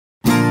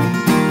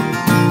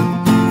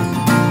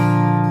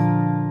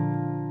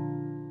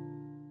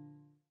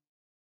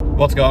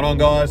What's going on,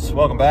 guys?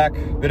 Welcome back.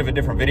 Bit of a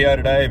different video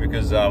today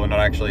because we're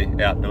not actually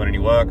out doing any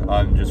work.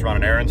 I'm just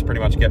running errands,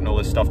 pretty much getting all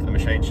this stuff to the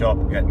machine shop,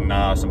 getting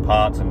some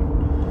parts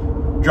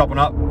and dropping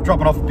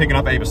off and picking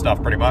up heap of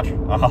stuff pretty much.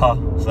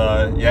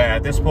 So yeah,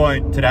 at this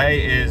point,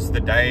 today is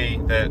the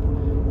day that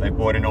they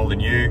brought in all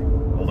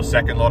the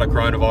second lot of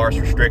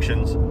coronavirus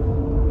restrictions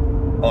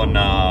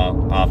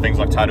on things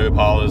like tattoo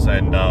parlors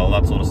and all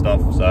that sort of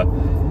stuff. So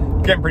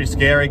getting pretty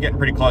scary, getting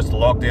pretty close to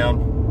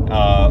lockdown.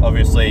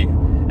 Obviously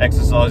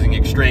exercising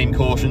extreme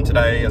caution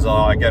today as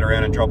I get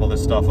around and drop all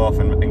this stuff off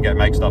and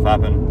make stuff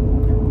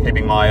happen.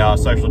 Keeping my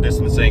social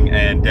distancing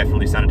and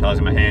definitely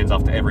sanitizing my hands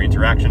after every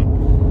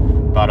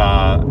interaction. But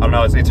I don't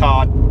know, it's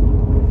hard.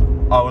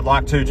 I would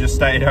like to just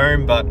stay at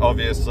home, but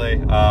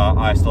obviously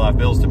I still have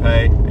bills to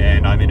pay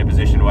and I'm in a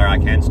position where I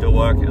can still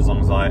work as long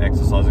as I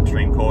exercise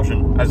extreme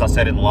caution. As I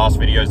said in the last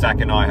video,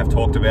 Zach and I have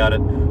talked about it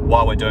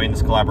while we're doing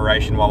this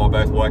collaboration, while we're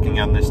both working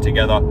on this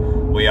together.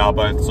 We are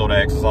both sort of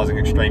exercising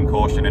extreme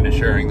caution and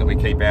ensuring that we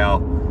keep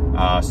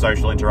our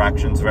social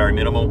interactions very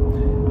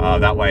minimal.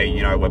 That way,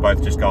 you know, we're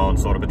both just going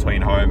sort of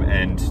between home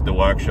and the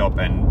workshop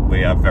and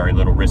we have very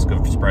little risk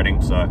of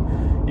spreading. So,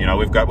 you know,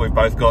 we've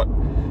both got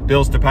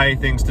bills to pay,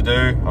 things to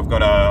do. I've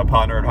got a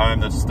partner at home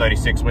that's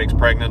 36 weeks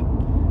pregnant.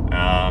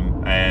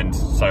 And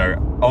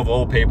so of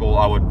all people,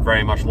 I would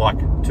very much like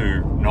to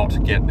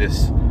not get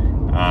this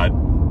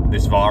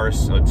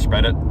virus and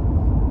spread it.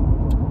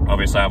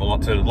 Obviously I have a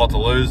lot to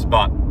lose,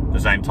 but at the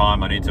same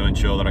time, I need to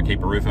ensure that I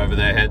keep a roof over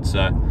their head.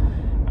 So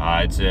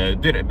it's a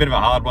bit of a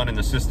hard one in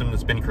the system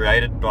that's been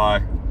created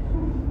by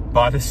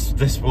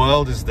this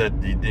world, is that,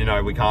 you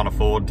know, we can't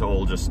afford to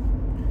all just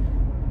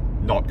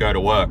not go to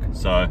work.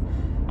 So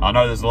I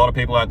know there's a lot of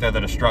people out there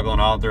that are struggling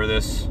hard through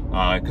this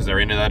because they're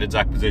in that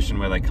exact position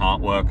where they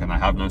can't work and they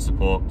have no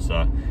support.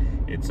 So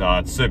it's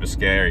super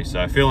scary.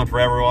 So feeling for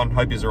everyone.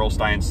 Hope you're all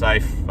staying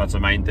safe. That's the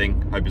main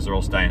thing. Hope you're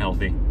all staying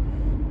healthy.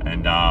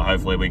 And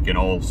hopefully we can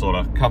all sort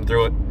of come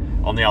through it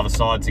on the other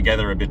side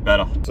together a bit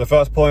better. So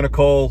first point of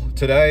call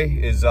today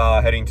is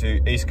heading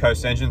to East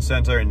Coast Engine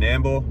Centre in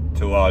Nambour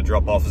to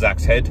drop off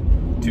Zach's head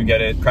to get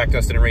it crack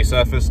tested and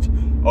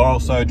resurfaced. Or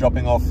also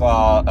dropping off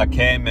a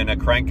cam and a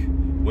crank,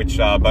 which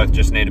both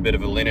just need a bit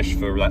of a linish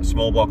for that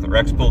small block that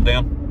Rex pulled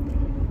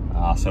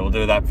down. So we'll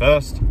do that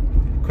first.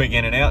 Quick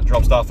in and out,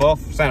 drop stuff off,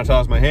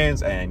 sanitize my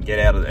hands and get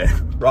out of there.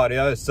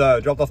 Rightio,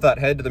 so dropped off that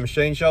head to the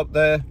machine shop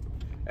there.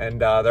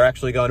 And they're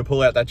actually going to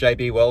pull out that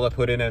JB weld I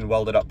put in and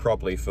weld it up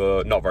properly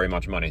for not very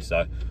much money.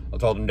 So I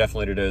told them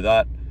definitely to do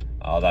that.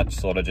 That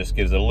sort of just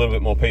gives it a little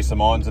bit more peace of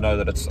mind to know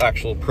that it's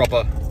actual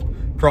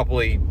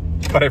properly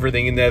got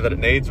everything in there that it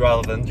needs,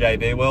 rather than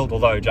JB weld.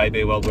 Although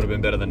JB weld would have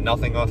been better than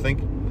nothing, I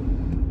think.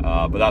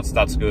 But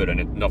that's good,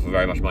 and not for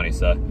very much money.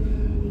 So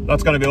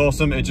that's going to be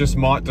awesome. It just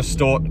might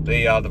distort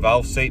the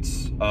valve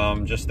seats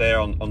just there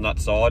on that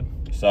side.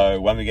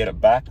 So when we get it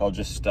back,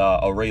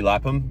 I'll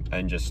re-lap them,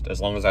 and just as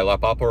long as they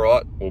lap up all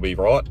right, we'll be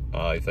right.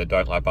 If they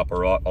don't lap up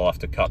all right, I'll have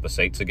to cut the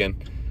seats again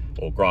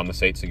or grind the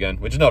seats again,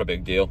 which is not a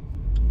big deal.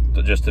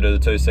 Just to do the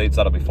two seats,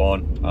 that'll be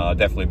fine.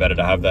 Definitely better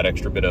to have that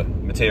extra bit of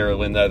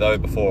material in there though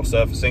before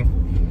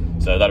surfacing.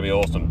 So that'll be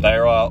awesome.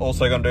 They're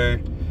also going to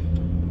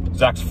do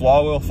Zach's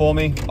flywheel for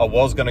me. I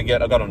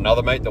got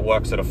another mate that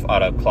works at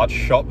a clutch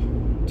shop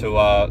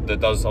that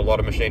does a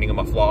lot of machining on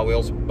my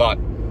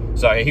flywheels,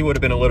 so he would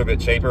have been a little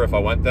bit cheaper if I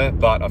went there,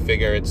 but I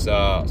figure it's,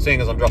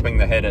 seeing as I'm dropping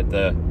the head at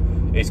the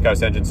East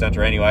Coast Engine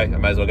Centre anyway, I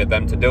may as well get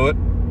them to do it.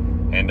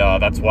 And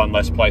that's one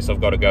less place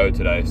I've got to go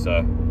today.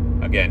 So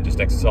again, just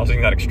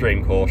exercising that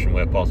extreme caution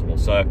where possible.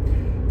 So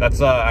that's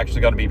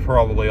actually going to be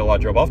probably all I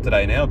drop off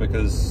today now,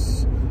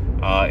 because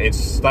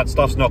that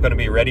stuff's not going to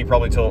be ready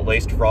probably till at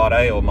least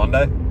Friday or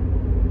Monday.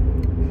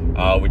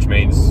 Which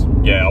means,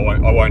 yeah,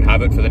 I won't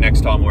have it for the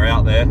next time we're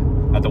out there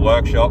at the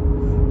workshop.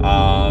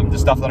 The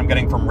stuff that I'm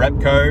getting from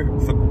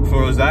Repco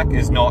for Zach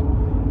is not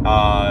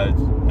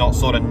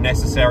sort of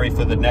necessary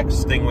for the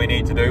next thing we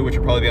need to do, which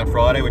will probably be on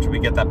Friday, which will be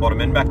get that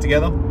bottom end back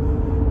together.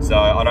 So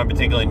I don't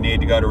particularly need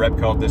to go to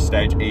Repco at this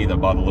stage either,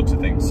 by the looks of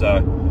things.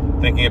 So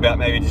thinking about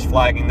maybe just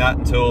flagging that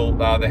until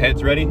the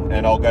head's ready,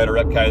 and I'll go to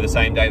Repco the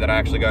same day that I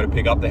actually go to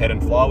pick up the head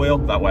and flywheel.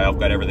 That way I've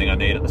got everything I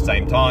need at the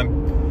same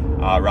time,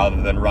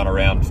 rather than run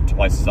around to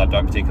places I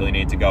don't particularly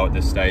need to go at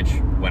this stage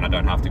when I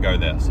don't have to go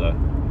there. So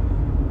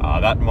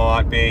that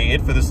might be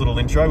it for this little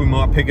intro. We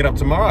might pick it up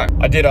tomorrow.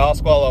 I did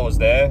ask while I was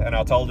there, and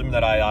I told him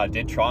that I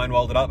did try and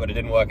weld it up, but it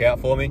didn't work out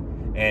for me.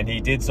 And he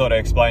did sort of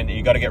explain that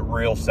you got to get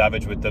real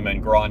savage with them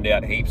and grind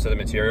out heaps of the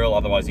material,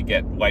 otherwise you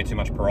get way too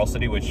much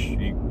porosity, which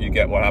you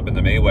get what happened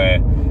to me, where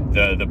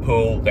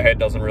the head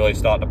doesn't really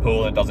start to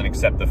pool and it doesn't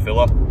accept the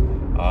filler.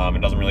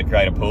 It doesn't really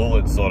create a pool.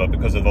 It's sort of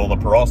because of all the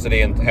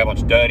porosity and how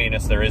much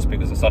dirtiness there is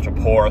because it's such a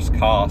porous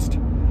cast.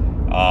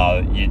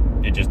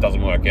 It just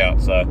doesn't work out.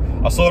 So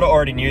I sort of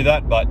already knew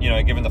that, but you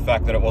know, given the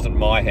fact that it wasn't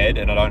my head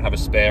and I don't have a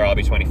spare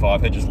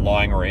RB25 head just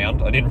lying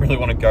around, I didn't really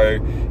want to go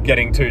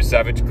getting too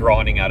savage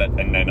grinding at it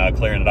and then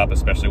clearing it up,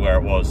 especially where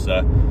it was. So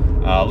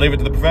leave it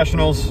to the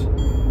professionals,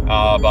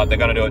 but they're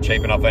going to do it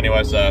cheap enough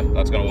anyway, so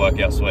that's going to work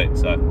out sweet.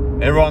 So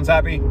everyone's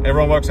happy,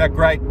 everyone works out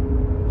great.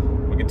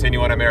 We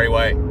continue on our merry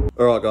way.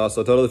 Alright guys,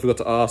 so I totally forgot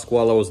to ask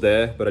while I was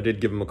there, but I did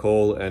give them a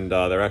call, and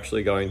they're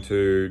actually going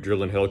to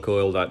drill and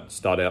helicoil that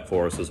stud out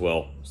for us as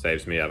well.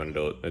 Saves me having to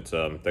do it. It's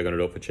they're going to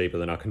do it for cheaper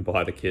than I can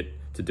buy the kit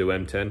to do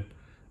M10.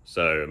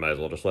 So I may as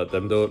well just let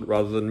them do it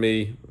rather than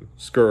me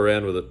screw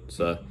around with it.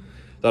 So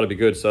that'll be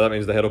good. So that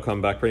means the head will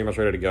come back pretty much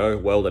ready to go,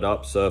 welded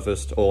up,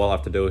 surfaced. All I'll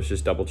have to do is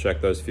just double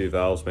check those few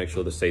valves, make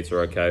sure the seats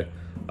are okay.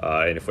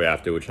 And if we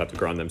have to, we'll just have to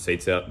grind them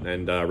seats out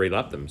and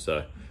relap them.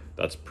 So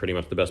that's pretty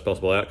much the best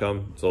possible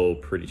outcome. It's all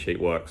pretty cheap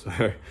work,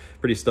 so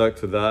pretty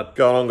stoked with that.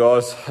 Going on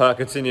guys,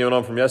 continuing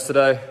on from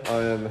yesterday.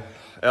 I am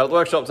out of the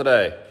workshop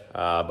today,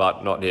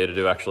 but not here to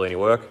do actually any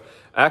work.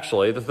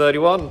 Actually, the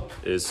 31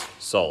 is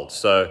sold.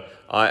 So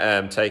I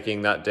am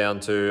taking that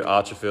down to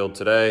Archerfield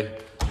today.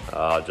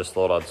 Just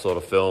thought I'd sort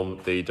of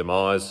film the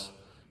demise,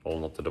 or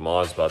not the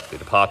demise, but the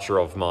departure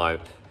of my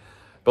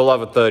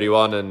beloved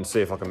 31 and see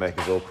if I can make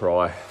us all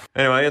cry.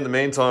 Anyway, in the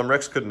meantime,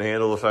 Rex couldn't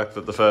handle the fact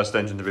that the first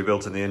engine to be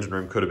built in the engine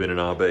room could have been an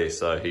RB,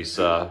 so he's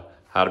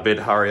had a bit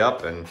hurry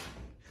up and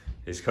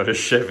he's got a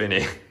Chev in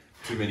here.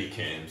 Too many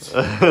cams.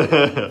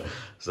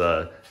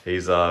 So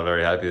he's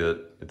very happy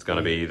that it's going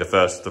to be the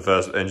first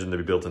engine to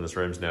be built in this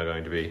room is now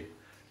going to be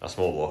a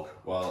small block.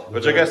 Well,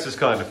 which I guess is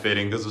kind of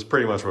fitting because it's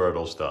pretty much where it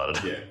all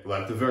started. Yeah,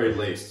 well, at the very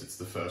least, it's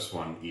the first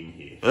one in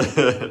here,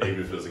 even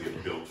if it doesn't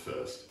get built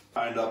first.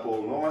 Lined up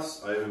all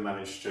nice. I even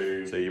managed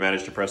to... So you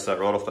managed to press that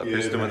rod off that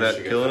piston without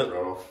killing it?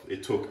 Off.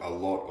 It took a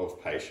lot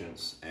of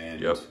patience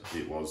and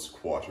it was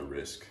quite a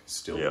risk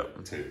still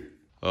too.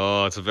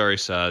 Oh, it's a very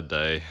sad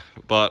day,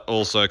 but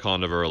also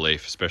kind of a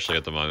relief, especially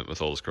at the moment with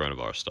all this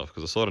coronavirus stuff,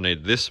 because I sort of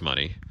need this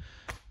money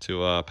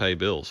to pay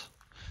bills,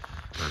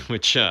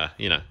 which,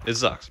 you know, it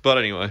sucks. But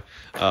anyway,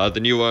 the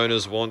new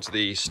owners want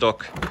the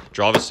stock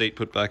driver's seat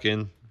put back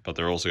in, but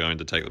they're also going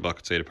to take the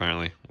bucket seat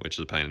apparently, which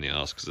is a pain in the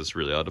ass because it's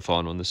really hard to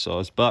find one this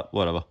size, but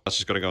whatever. That's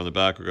just got to go in the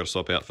back. We've got to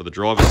swap out for the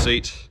driver's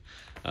seat,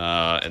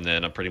 and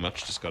then I pretty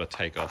much just got to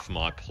take off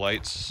my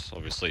plates.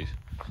 Obviously,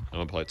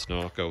 my plates do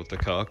not go with the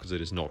car because it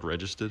is not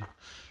registered,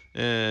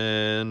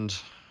 and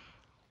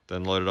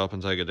then load it up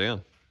and take it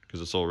down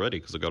because it's all ready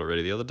because I got it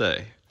ready the other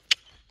day.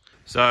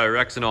 So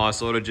Rex and I are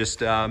sort of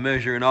just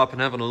measuring up and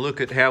having a look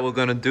at how we're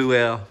going to do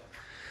our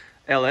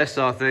LS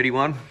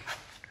R31.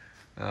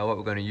 What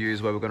we're going to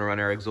use, where we're going to run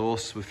our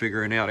exhaust. We're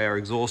figuring out our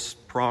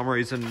exhaust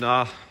primaries and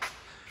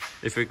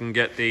if we can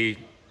get the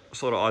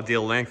sort of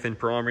ideal length in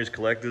primaries,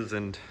 collectors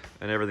and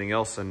everything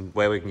else, and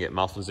where we can get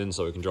mufflers in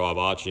so we can drive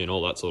Archie and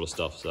all that sort of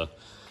stuff. So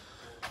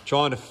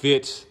trying to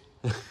fit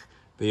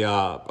the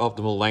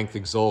optimal length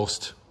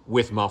exhaust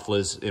with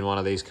mufflers in one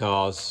of these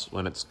cars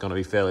when it's going to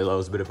be fairly low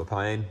is a bit of a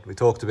pain. We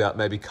talked about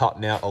maybe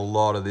cutting out a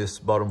lot of this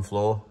bottom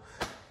floor,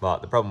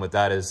 but the problem with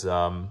that is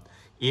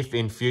if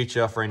in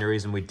future, for any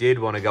reason, we did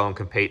want to go and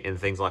compete in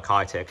things like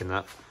high tech and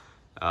that,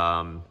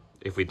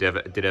 if we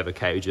did ever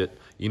cage it,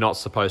 you're not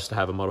supposed to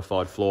have a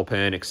modified floor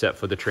pan except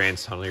for the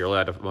trans tunnel. You're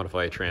allowed to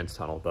modify a trans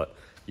tunnel, but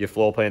your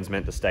floor pan's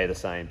meant to stay the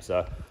same.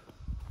 So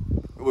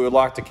we would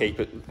like to keep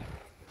it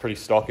pretty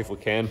stock if we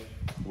can.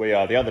 The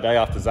other day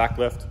after Zach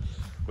left,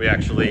 we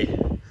actually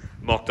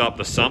mocked up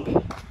the sump.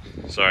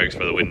 Sorry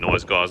for the wind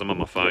noise, guys. I'm on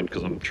my phone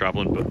because I'm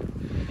traveling, but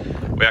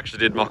we actually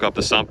did mock up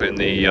the sump in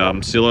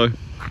the silo,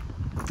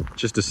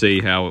 just to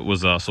see how it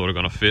was sort of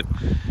going to fit.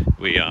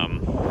 We've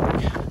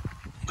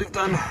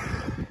done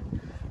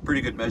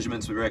pretty good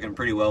measurements. We reckon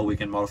pretty well we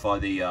can modify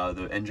the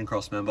engine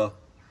cross member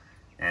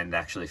and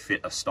actually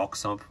fit a stock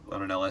sump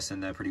on an LS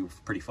in there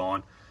pretty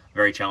fine.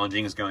 Very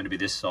challenging is going to be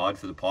this side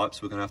for the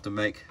pipes we're going to have to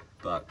make,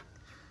 but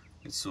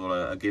it's sort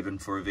of a given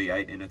for a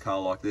V8 in a car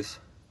like this.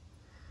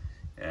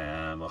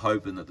 We're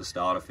hoping that the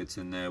starter fits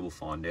in there. We'll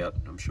find out.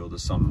 I'm sure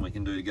there's something we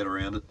can do to get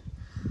around it.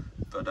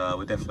 But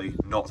we're definitely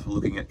not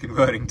looking at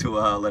converting to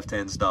a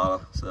left-hand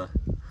starter, so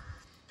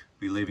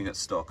we're leaving it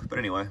stock. But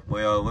anyway,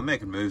 we're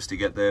making moves to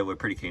get there. We're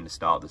pretty keen to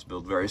start this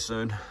build very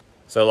soon.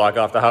 So like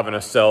after having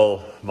to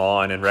sell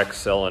mine and Rex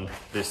selling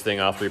this thing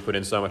after we put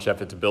in so much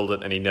effort to build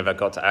it and he never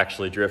got to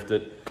actually drift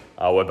it,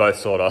 we both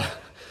sort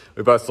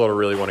of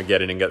really want to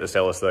get in and get this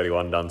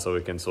LS31 done so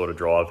we can sort of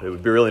drive. It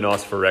would be really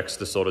nice for Rex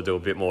to sort of do a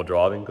bit more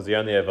driving because he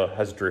only ever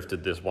has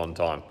drifted this one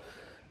time.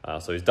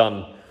 So he's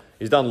done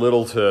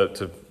little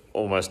to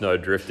almost no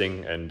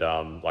drifting, and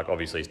like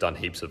obviously he's done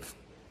heaps of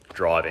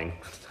driving,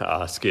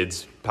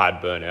 skids,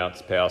 pad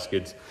burnouts, power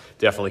skids,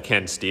 definitely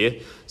can steer.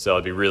 So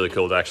it'd be really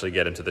cool to actually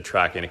get into the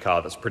track in a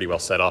car that's pretty well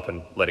set up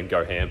and let him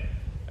go ham.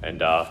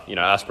 And you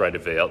know,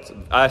 aspirated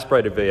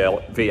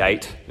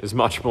V8 is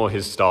much more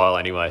his style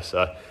anyway.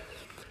 So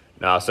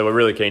so we're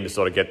really keen to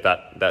sort of get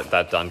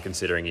that done,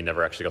 considering he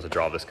never actually got to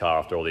drive this car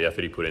after all the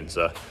effort he put in.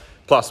 So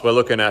plus we're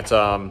looking at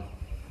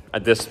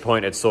this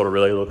point, it's sort of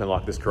really looking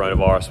like this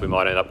coronavirus, we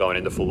might end up going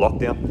into full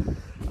lockdown.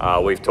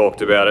 We've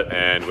talked about it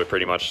and we've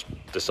pretty much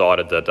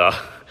decided that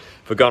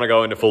if we're going to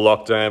go into full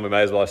lockdown, we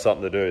may as well have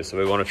something to do. So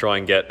we want to try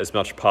and get as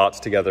much parts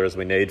together as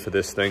we need for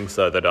this thing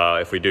so that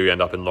if we do end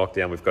up in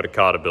lockdown, we've got a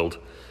car to build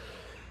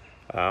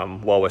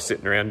while we're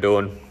sitting around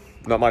doing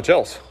not much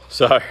else.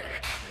 So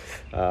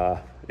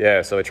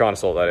yeah, so we're trying to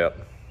sort that out.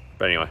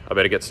 But anyway, I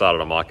better get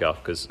started on my car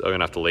because I'm going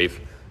to have to leave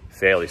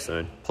fairly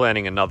soon.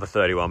 Planning another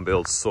 31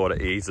 build sort of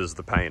eases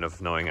the pain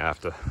of knowing I have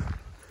to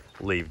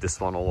leave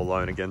this one all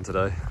alone again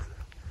today.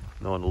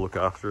 No one to look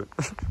after it.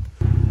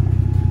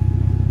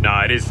 No,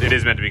 it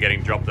is meant to be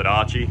getting dropped at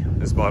Archie.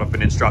 That's what I've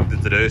been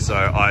instructed to do. So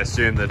I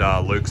assume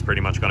that Luke's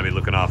pretty much going to be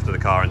looking after the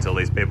car until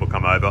these people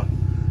come over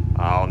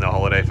on their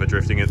holiday for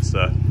drifting it.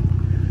 So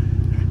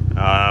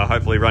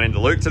hopefully run into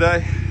Luke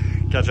today,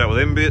 catch up with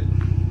him a bit.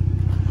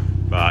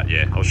 But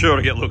yeah, I'm sure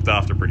it'll get looked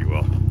after pretty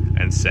well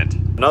and sent.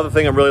 Another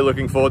thing I'm really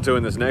looking forward to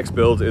in this next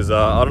build is,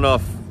 I don't know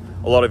if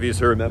a lot of you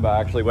who remember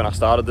actually when I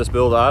started this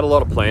build, I had a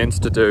lot of plans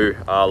to do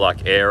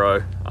like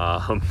aero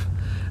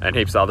and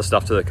heaps of other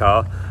stuff to the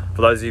car.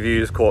 For those of you who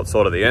just caught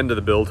sort of the end of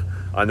the build,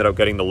 I ended up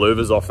getting the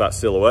louvers off that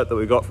silhouette that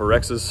we got for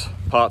Rex's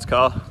parts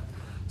car.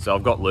 So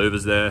I've got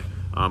louvers there.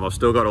 I've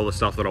still got all the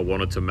stuff that I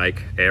wanted to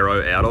make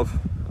aero out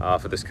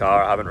of for this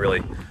car. I haven't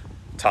really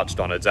touched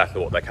on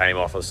exactly what they came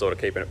off. I was sort of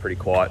keeping it pretty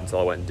quiet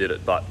until I went and did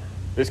it. But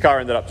this car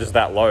ended up just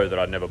that low that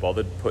I'd never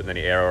bothered putting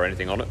any aero or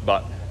anything on it.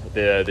 But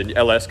the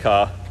LS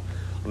car,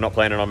 I'm not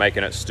planning on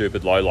making it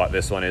stupid low like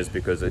this one is,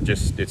 because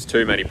it's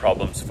too many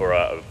problems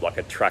for like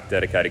a track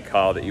dedicated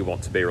car that you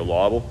want to be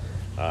reliable.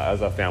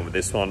 As I found with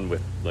this one,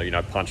 with, you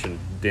know, punching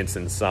dents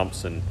and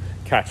sumps and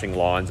catching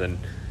lines, and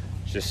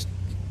just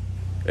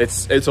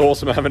it's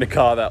awesome having a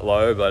car that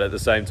low, but at the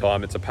same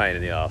time it's a pain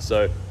in the ass.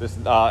 So this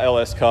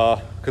LS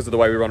car, because of the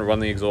way we run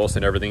the exhaust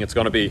and everything, it's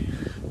going to be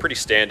pretty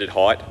standard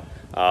height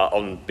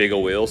on bigger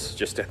wheels,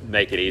 just to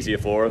make it easier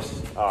for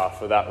us.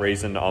 For that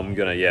reason, I'm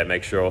gonna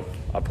make sure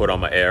I put on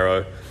my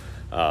aero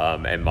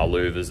and my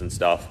louvers and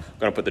stuff. I'm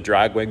gonna put the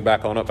drag wing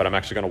back on it, but I'm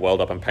actually gonna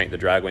weld up and paint the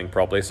drag wing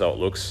properly so it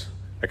looks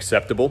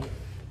acceptable.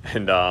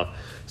 And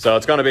so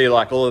it's going to be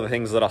like all of the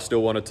things that I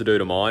still wanted to do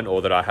to mine,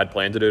 or that I had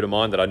planned to do to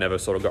mine, that I never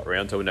sort of got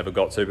around to and never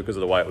got to because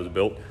of the way it was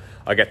built.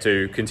 I get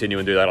to continue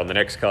and do that on the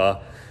next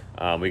car.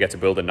 We get to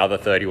build another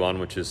 31,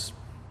 which is,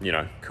 you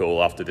know,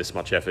 cool after this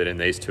much effort in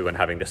these two and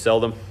having to sell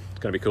them. It's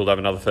going to be cool to have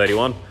another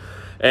 31.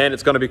 And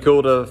it's going to be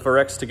cool for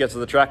Rex to get to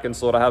the track and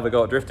sort of have a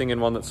go at drifting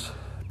in one that's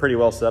pretty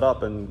well set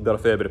up and got a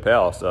fair bit of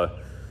power. So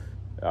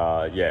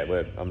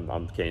yeah,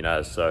 I'm keen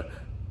as. So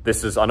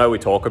this is, I know we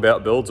talk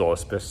about builds, or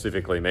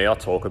specifically me, I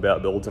talk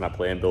about builds and I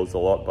plan builds a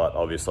lot, but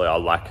obviously I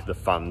lack the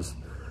funds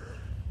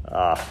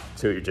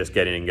to just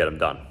get in and get them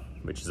done,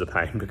 which is a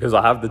pain because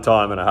I have the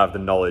time and I have the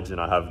knowledge and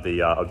I have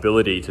the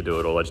ability to do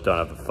it all, I just don't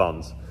have the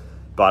funds.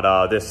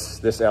 But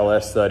this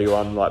LS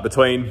 31, like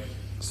between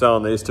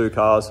selling these two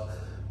cars,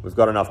 we've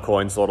got enough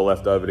coins sort of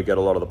left over to get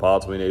a lot of the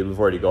parts we need. We've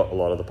already got a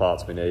lot of the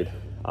parts we need.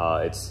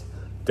 It's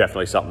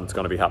definitely something that's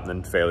going to be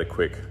happening fairly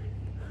quick.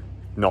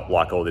 Not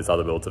like all these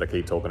other builds that I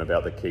keep talking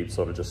about that keep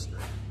sort of just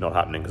not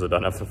happening because I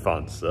don't have the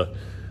funds. So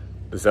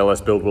this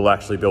LS build will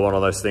actually be one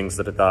of those things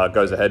that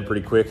goes ahead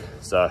pretty quick.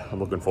 So I'm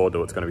looking forward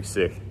to it. It's going to be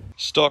sick.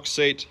 Stock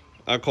seat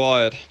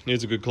acquired.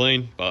 Needs a good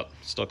clean, but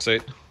stock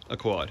seat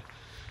acquired.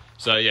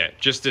 So yeah,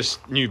 just this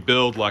new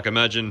build, like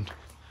imagine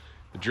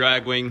the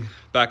drag wing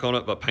back on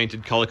it, but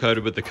painted color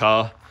coded with the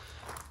car.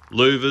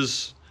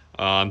 Louvers,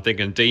 I'm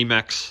thinking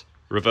D-Max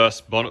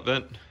reverse bonnet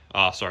vent.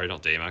 Sorry,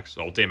 not D-Max,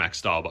 well D-Max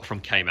style, but from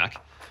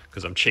K-Mac,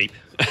 because I'm cheap.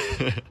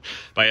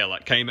 But yeah,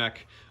 like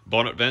K-Mac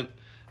bonnet vent.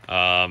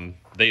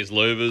 These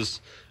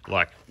louvers,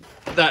 like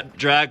that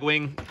drag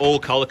wing, all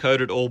color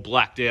coded, all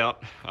blacked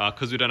out.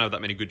 Because we don't have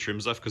that many good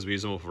trims left, because we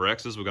use them all for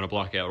X's, we're going to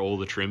black out all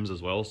the trims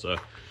as well. So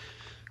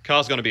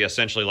car's going to be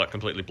essentially like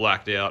completely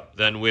blacked out.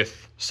 Then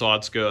with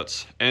side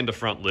skirts and a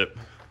front lip,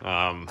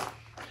 I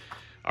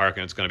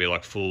reckon it's going to be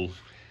like full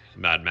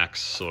Mad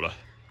Max sort of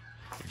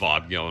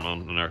vibe going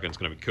on, and I reckon it's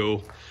going to be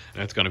cool.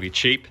 And it's going to be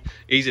cheap,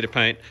 easy to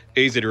paint,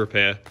 easy to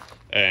repair,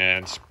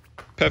 and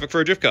perfect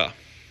for a drift car.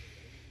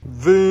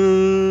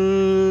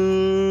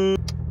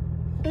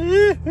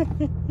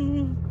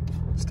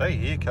 Stay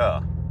here,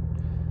 car.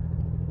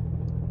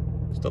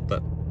 Stop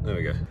that. There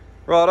we go.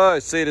 Righto,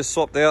 seat is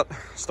swapped out.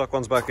 Stock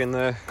one's back in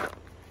there.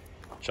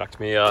 Chucked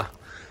me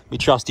me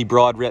trusty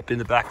bride rep in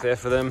the back there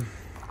for them.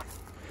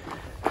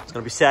 It's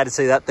gonna be sad to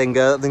see that thing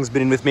go. That thing's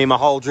been in with me my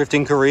whole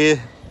drifting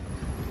career.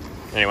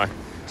 Anyway,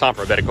 time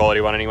for a better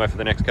quality one anyway for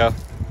the next car.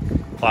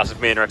 Plus,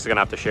 if me and Rex are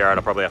gonna have to share it,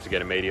 I'll probably have to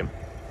get a medium,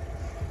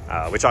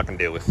 which I can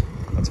deal with.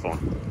 That's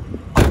fine.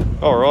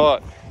 All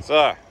right,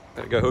 so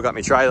better go hook up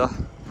my trailer,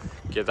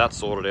 get that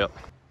sorted out.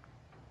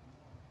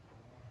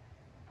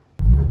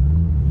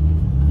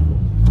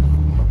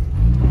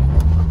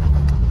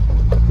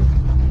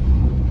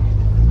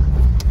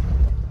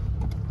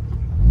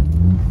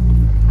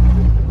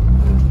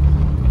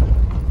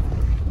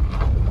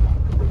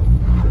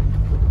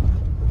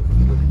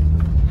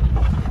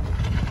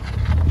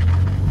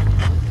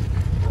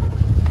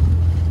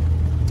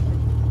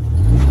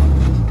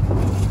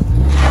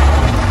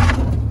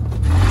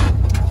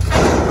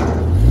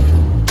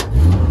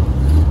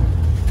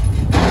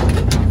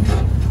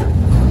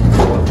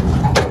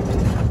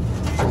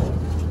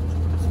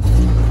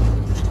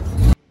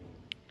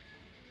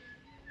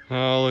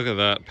 Oh, look at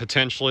that.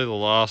 Potentially the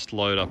last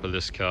load up of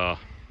this car.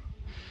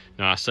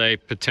 Now I say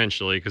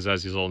potentially because,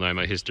 as you all know,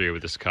 my history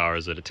with this car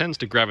is that it tends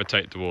to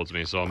gravitate towards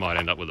me, so I might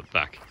end up with it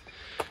back.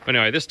 But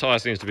anyway, this tyre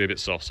seems to be a bit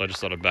soft, so I just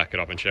thought I'd back it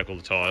up and check all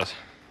the tyres.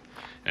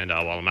 And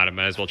while I'm at it,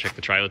 may as well check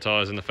the trailer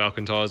tyres and the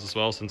Falcon tyres as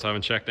well, since I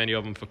haven't checked any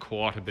of them for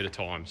quite a bit of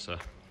time. So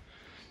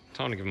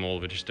time to give them all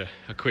of it just a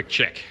quick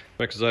check.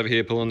 Bex is over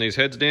here pulling these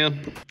heads down,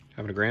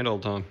 having a grand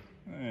old time.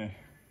 Yeah.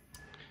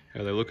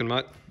 How are they looking,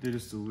 mate? They're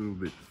just a little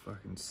bit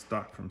fucking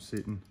stuck from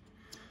sitting.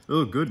 They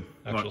look good.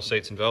 Actual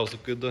seats and valves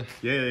look good though.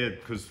 Yeah,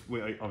 because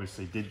we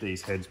obviously did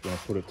these heads when I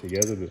put it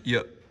together. But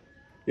yep.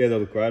 Yeah, they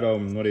look great.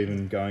 I'm not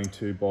even going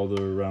to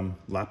bother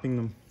lapping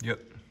them. Yep.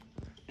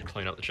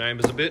 Clean up the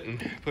chambers a bit and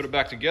put it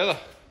back together.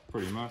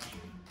 Pretty much.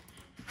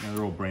 Now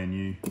they're all brand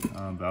new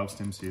valve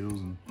stem seals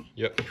and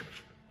yep.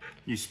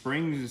 New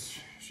springs.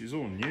 She's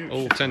all new.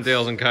 All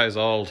 10,000 Ks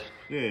old.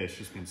 Yeah,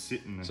 she's been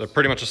sitting. So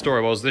pretty much the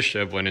story was this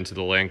Chev went into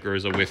the Land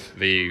Cruiser with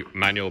the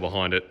manual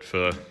behind it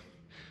for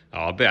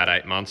about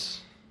 8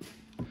 months.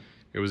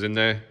 It was in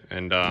there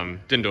and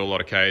didn't do a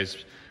lot of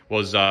Ks.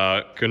 Was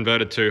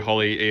converted to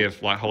Holly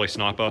EF, like Holly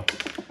Sniper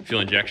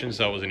fuel injection,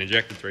 so it was an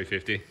injected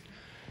 350.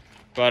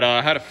 But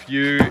I had a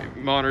few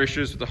minor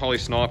issues with the Holly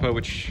Sniper,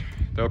 which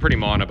they were pretty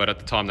minor, but at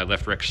the time they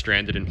left Rex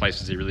stranded in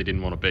places he really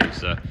didn't want to be,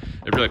 so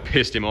it really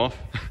pissed him off.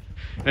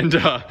 And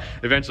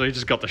eventually he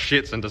just got the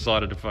shits and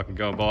decided to fucking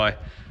go and buy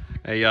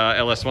a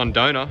LS1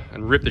 donor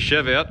and rip the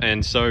Chev out,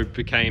 and so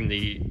became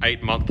the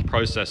 8-month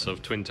process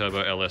of twin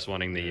turbo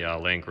LS1ing the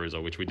Land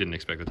Cruiser, which we didn't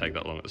expect to take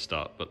that long at the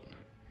start. But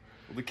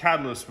well, the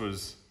catalyst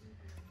was,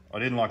 I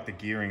didn't like the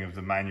gearing of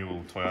the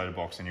manual Toyota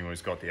box, and you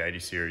always got the 80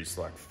 series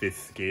like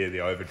 5th gear.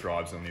 The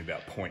overdrive's only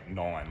about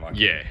 0.9. Like,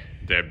 yeah,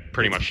 they're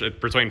pretty much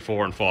between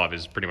 4 and 5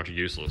 is pretty much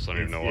useless. I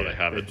don't even know why they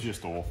have it. It's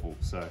just awful.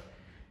 So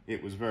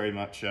it was very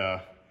much.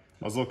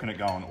 I was looking at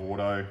going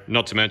auto.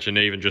 Not to mention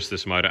even just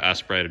this motor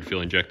aspirated,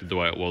 fuel injected the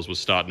way it was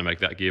starting to make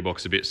that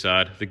gearbox a bit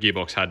sad. The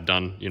gearbox had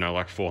done, you know,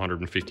 like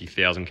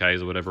 450,000 Ks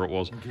or whatever it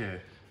was. Yeah.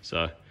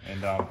 So.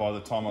 And by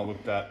the time I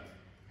looked at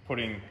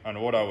putting an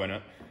auto in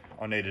it,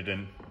 I needed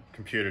a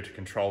computer to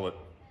control it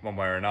one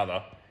way or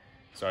another.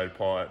 So I'd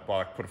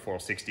put a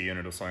 460 in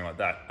it or something like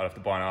that. I'd have to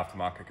buy an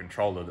aftermarket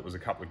controller that was a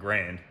couple of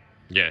grand.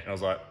 Yeah. And I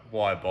was like,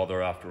 why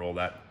bother after all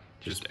that?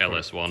 Just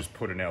LS1. Just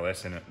put an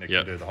LS in it and it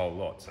can do the whole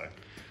lot. So.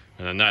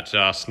 And then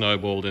that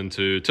snowballed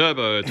into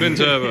turbo, twin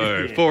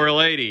turbo,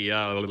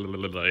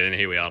 4L80, and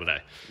here we are today.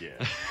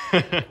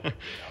 Yeah.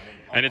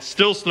 And it's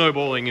still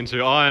snowballing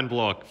into iron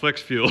block,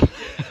 flex fuel.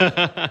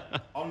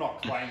 I'm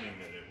not claiming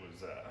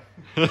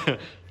that it was...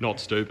 not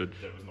stupid.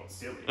 That it was not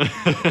silly.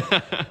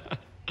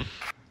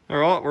 All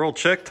right, we're all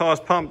checked, tyres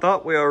pumped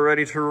up, we are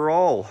ready to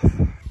roll.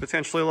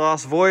 Potentially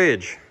last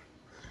voyage.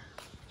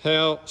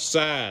 How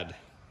sad.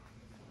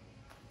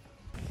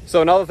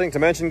 So another thing to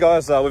mention,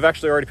 guys, we've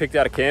actually already picked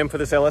out a cam for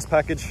this LS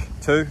package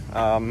too.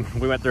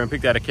 We went through and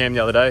picked out a cam the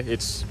other day.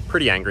 It's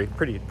pretty angry,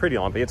 pretty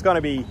lumpy. It's going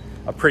to be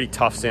a pretty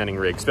tough sounding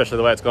rig, especially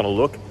the way it's going to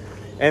look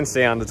and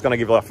sound. It's going to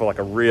give off like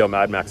a real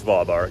Mad Max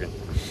vibe, I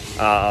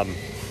reckon.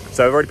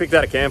 So we've already picked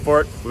out a cam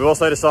for it. We've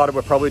also decided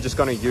we're probably just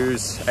going to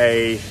use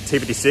a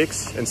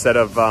T56 instead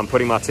of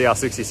putting my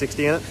TR6060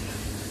 in it.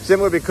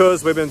 Simply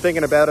because we've been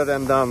thinking about it,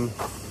 and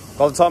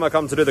by the time I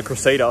come to do the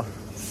Cressida,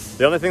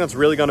 the only thing that's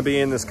really going to be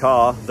in this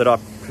car that I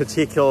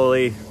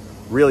particularly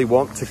really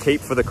want to keep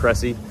for the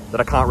Cressy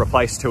that I can't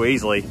replace too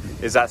easily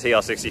is that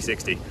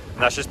TR6060. And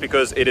that's just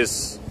because it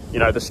is, you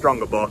know, the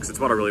stronger box. It's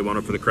what I really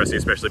wanted for the Cressy,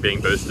 especially being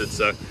boosted.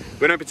 So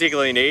we don't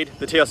particularly need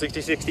the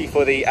TR6060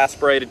 for the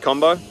aspirated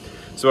combo.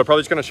 So we're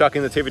probably just going to chuck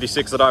in the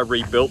T56 that I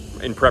rebuilt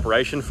in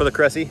preparation for the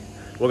Cressy.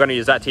 We're going to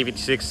use that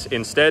T56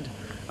 instead.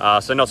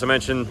 So not to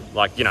mention,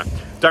 like, you know,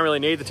 don't really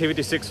need the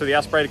T56 for the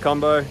aspirated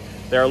combo.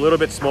 They're a little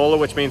bit smaller,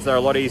 which means they're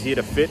a lot easier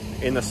to fit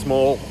in the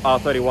small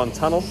R31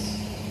 tunnel,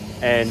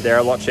 and they're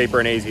a lot cheaper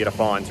and easier to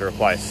find to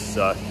replace.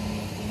 So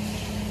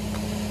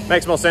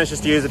makes more sense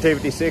just to use the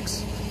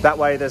T56. That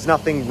way there's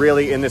nothing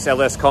really in this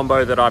LS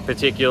combo that I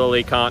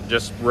particularly can't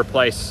just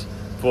replace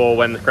for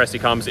when the Cressy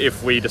comes,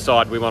 if we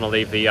decide we want to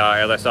leave the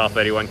LS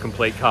R31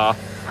 complete car.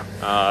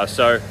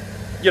 So,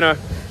 you know,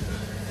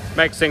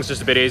 makes things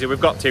just a bit easier.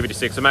 We've got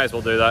T56, so may as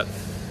well do that.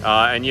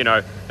 And you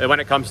know, when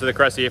it comes to the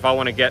Cressy, if I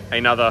want to get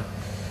another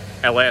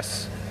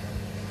LS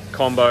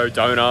combo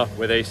donor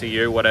with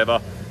ECU,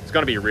 whatever, it's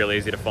going to be real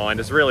easy to find.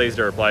 It's real easy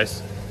to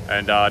replace,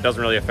 and it doesn't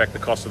really affect the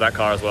cost of that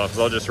car as well, because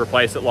I'll just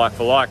replace it like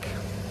for like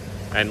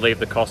and leave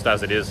the cost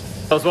as it is.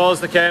 As well as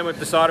the cam, we've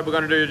decided we're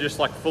going to do just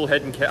like full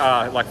head and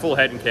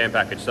cam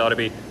package. So it'll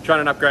be trying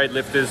and upgrade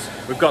lifters.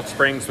 We've got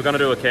springs. We're going to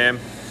do a cam,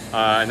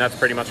 and that's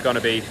pretty much going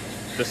to be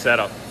the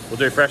setup. We'll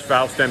do fresh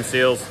valve stem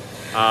seals,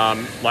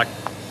 like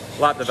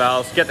lap the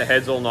valves, get the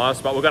heads all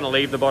nice, but we're going to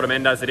leave the bottom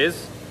end as it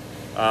is.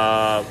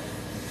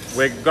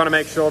 We're going to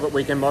make sure that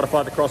we can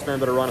modify the cross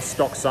member to run a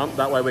stock sump.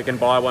 That way we can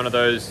buy one of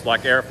those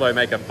like Aeroflow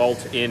make a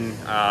bolt-in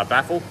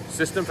baffle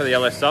system for the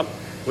LS sump,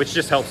 which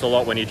just helps a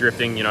lot when you're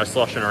drifting, you know,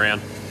 sloshing around.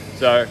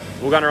 So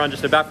we're going to run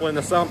just a baffle in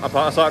the sump.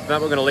 Aside from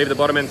that, we're going to leave the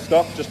bottom end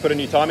stock, just put a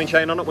new timing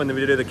chain on it when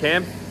we do the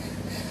cam.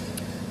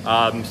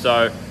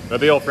 So it'll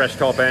be all fresh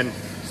top end,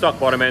 stock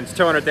bottom end. It's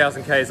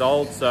 200,000 Ks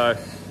old. So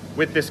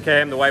with this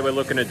cam, the way we're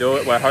looking to do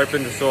it, we're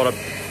hoping to sort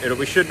of,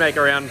 we should make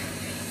around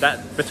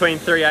that between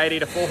 380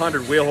 to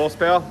 400 wheel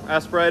horsepower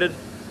aspirated.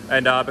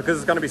 And because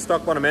it's going to be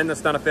stock bottom end,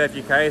 that's done a fair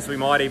few Ks, we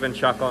might even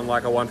chuck on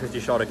like a 150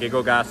 shot of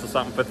giggle gas or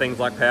something for things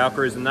like power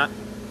cruise and that,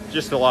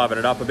 just to liven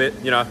it up a bit.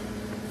 You know,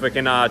 if we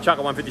can chuck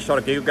a 150 shot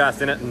of giggle gas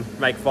in it and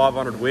make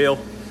 500 wheel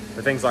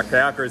for things like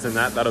power cruise and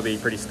that, that'll be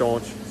pretty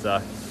staunch.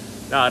 So,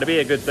 no, it'll be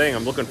a good thing.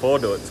 I'm looking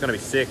forward to it. It's going to be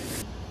sick.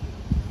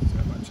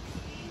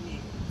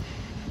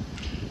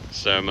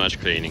 So much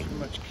cleaning. So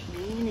much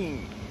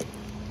cleaning.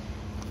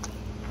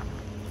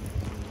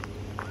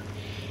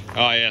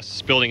 Oh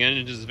yes, building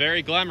engines is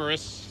very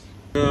glamorous.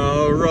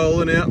 Oh,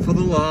 rolling out for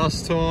the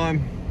last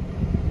time.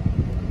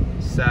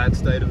 Sad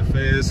state of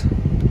affairs.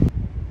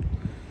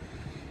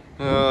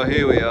 Oh,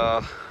 here we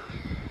are.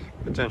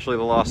 Potentially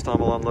the last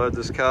time I'll unload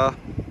this car.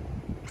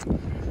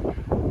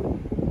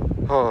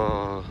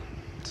 Oh,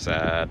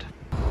 sad.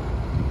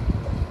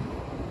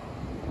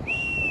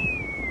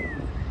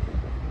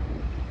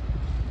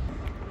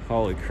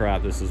 Holy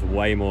crap, this is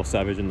way more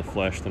savage in the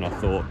flesh than I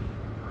thought.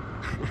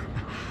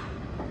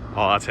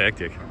 Oh, that's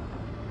hectic.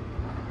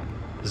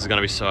 This is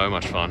gonna be so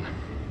much fun.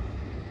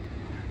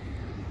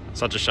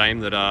 Such a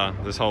shame that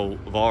this whole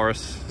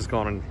virus has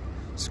gone and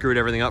screwed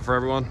everything up for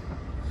everyone.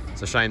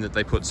 It's a shame that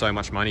they put so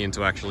much money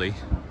into actually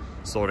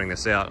sorting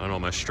this out, and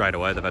almost straight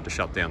away they've had to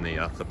shut down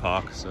the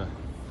park. So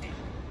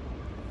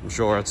I'm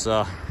sure it's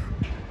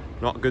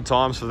not good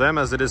times for them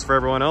as it is for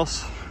everyone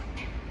else.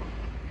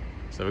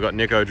 So we've got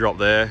Nico drop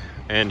there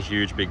and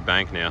huge big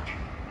bank now.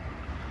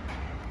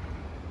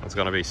 It's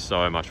gonna be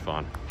so much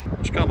fun. I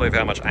just can't believe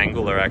how much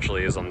angle there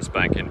actually is on this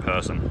bank in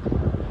person.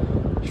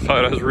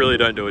 Photos really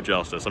don't do it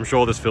justice. I'm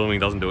sure this filming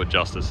doesn't do it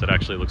justice. It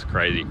actually looks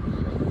crazy.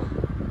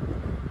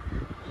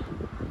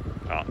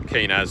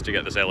 Keen as to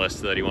get this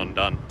LS31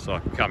 done so I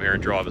can come here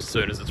and drive as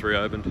soon as it's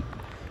reopened.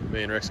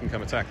 Me and Rex can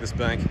come attack this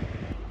bank.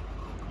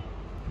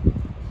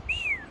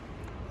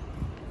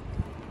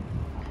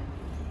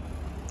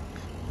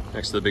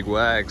 Next to the big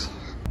wags.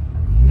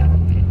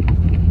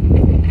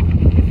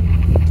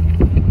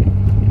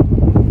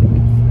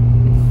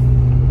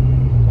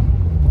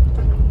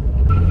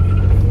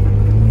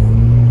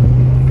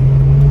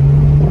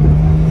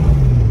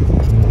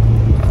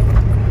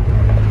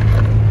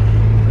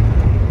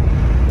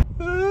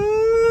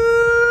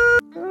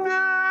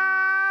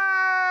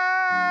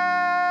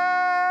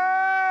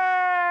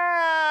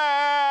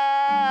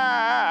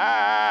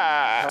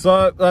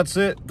 So that's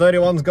it,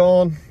 31's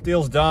gone,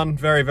 deal's done.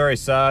 Very, very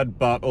sad,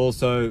 but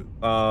also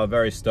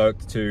very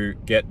stoked to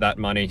get that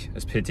money,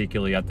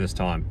 particularly at this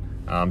time.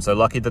 So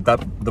lucky that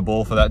the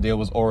ball for that deal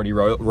was already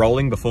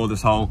rolling before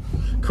this whole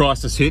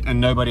crisis hit, and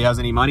nobody has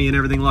any money and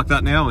everything like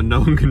that now, and no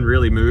one can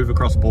really move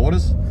across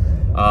borders.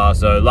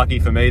 So lucky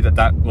for me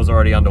that was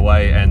already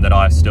underway and that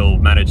I still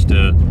managed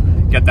to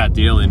get that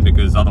deal in,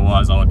 because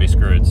otherwise I would be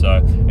screwed.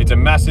 So it's a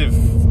massive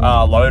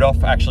load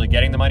off actually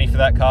getting the money for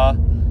that car.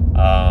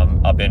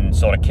 I've been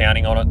sort of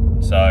counting on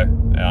it,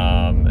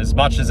 so as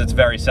much as it's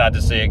very sad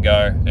to see it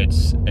go,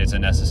 it's a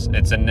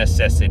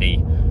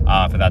necessity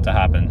for that to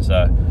happen.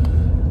 So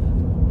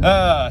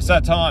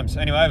sad times.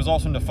 Anyway, it was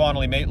awesome to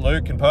finally meet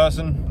Luke in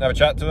person, have a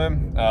chat to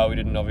him. We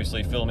didn't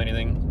obviously film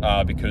anything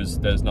because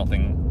there's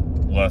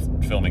nothing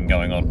worth filming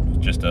going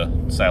on, just a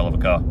sale of a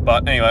car.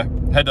 But anyway,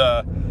 head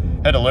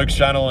to Luke's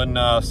channel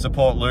and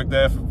support Luke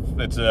there.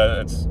 It's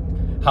a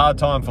hard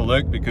time for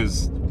Luke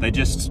because they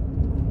just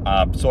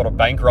sort of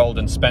bankrolled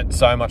and spent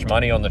so much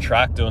money on the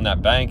track doing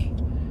that bank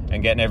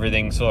and getting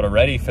everything sort of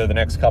ready for the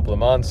next couple of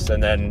months,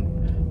 and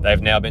then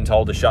they've now been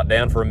told to shut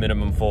down for a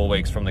minimum 4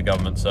 weeks from the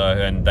government. So,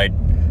 and they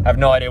have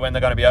no idea when they're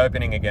going to be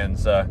opening again.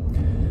 So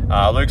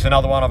Luke's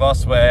another one of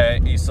us where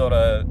he's sort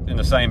of in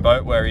the same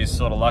boat, where he's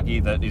sort of lucky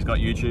that he's got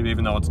YouTube,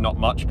 even though it's not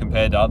much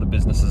compared to other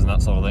businesses and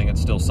that sort of thing.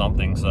 It's still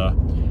something. So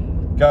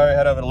go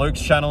head over to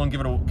Luke's channel and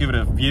give it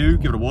a view,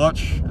 give it a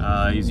watch.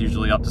 He's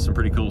usually up to some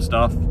pretty cool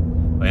stuff.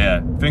 But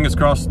yeah, fingers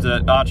crossed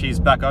that Archie's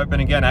back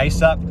open again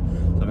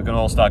ASAP, so we can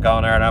all start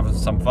going there and having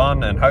some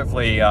fun. And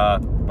hopefully by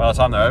the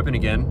time they're open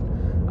again,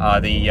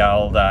 the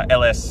old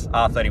LS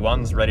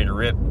R31's ready to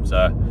rip.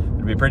 So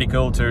it'd be pretty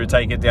cool to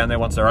take it down there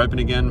once they're open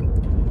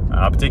again,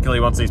 particularly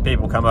once these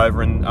people come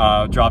over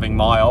and driving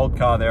my old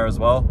car there as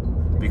well.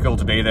 It'd be cool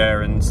to be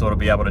there and sort of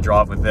be able to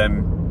drive with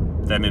them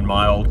in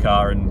my old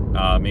car,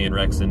 and me and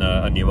Rex in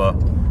a new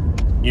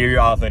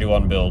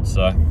R31 build.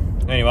 So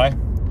anyway,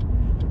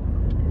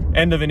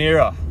 end of an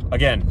era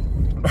again.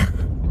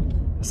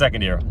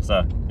 Second era.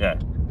 So yeah,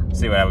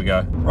 see how we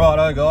go.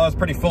 Righto guys,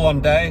 pretty full on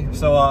day.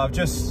 So I've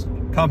just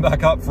come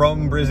back up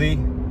from Brizzy,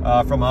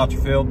 from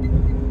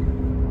Archerfield.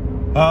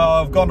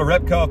 I've gone to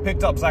Repco, I've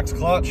picked up Zach's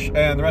clutch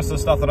and the rest of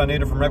the stuff that I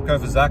needed from Repco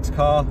for Zach's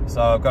car.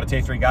 So I've got a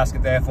T3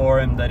 gasket there for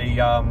him that he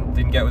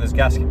didn't get with his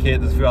gasket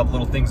kit. There's a few other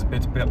little things,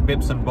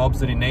 bits and bobs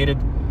that he needed,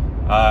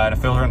 and a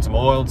filter and some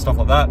oil and stuff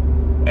like that.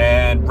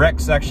 And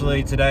Rex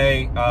actually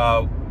today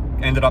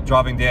ended up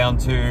driving down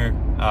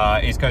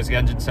to East Coast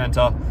Engine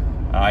Centre.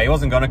 He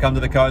wasn't going to come to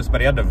the coast,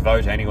 but he had to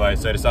vote anyway,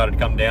 so he decided to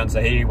come down. So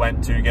he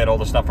went to get all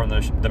the stuff from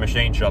the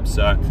machine shop.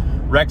 So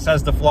Rex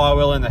has the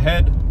flywheel in the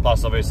head,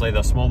 plus obviously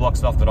the small block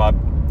stuff that I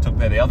took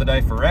there the other day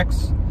for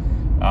Rex.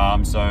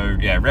 So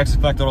yeah, Rex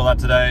collected all that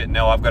today.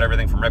 Now I've got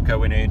everything from Repco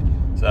we need.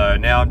 So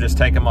now I'm just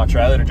taking my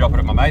trailer to drop it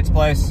at my mate's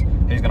place.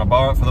 He's gonna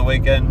borrow it for the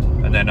weekend,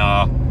 and then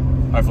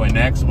hopefully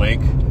next week,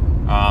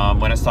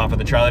 when it's time for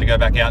the trailer to go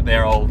back out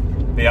there, I'll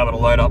be able to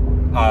load up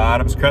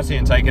Adam's Cressy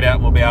and take it out,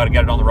 and we'll be able to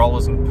get it on the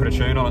rollers and put a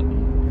tune on it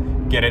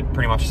and get it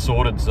pretty much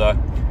sorted. So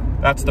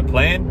that's the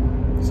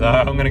plan. So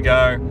I'm gonna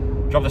go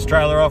drop this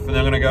trailer off, and then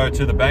I'm gonna go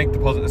to the bank,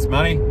 deposit this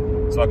money,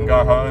 so I can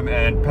go home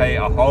and pay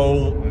a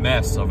whole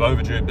mess of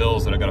overdue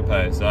bills that I gotta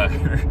pay. So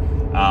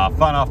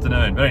fun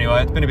afternoon. But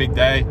anyway, it's been a big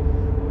day.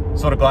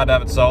 Sort of glad to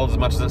have it sold, as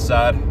much as it's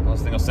sad. I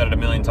think I've said it a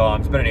million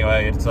times, but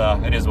anyway,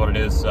 it is what it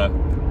is. So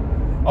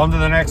on to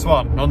the next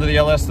one, on to the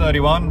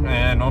LS31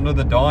 and on to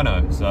the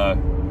dyno. So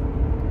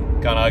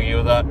can't argue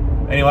with that.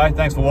 Anyway,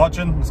 thanks for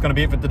watching. It's going to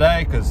be it for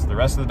today, because the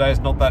rest of the day is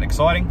not that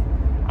exciting.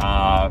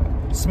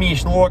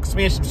 Smash like,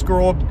 smash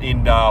subscribe,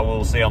 and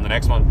we'll see you on the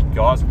next one,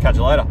 guys. Catch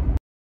you later.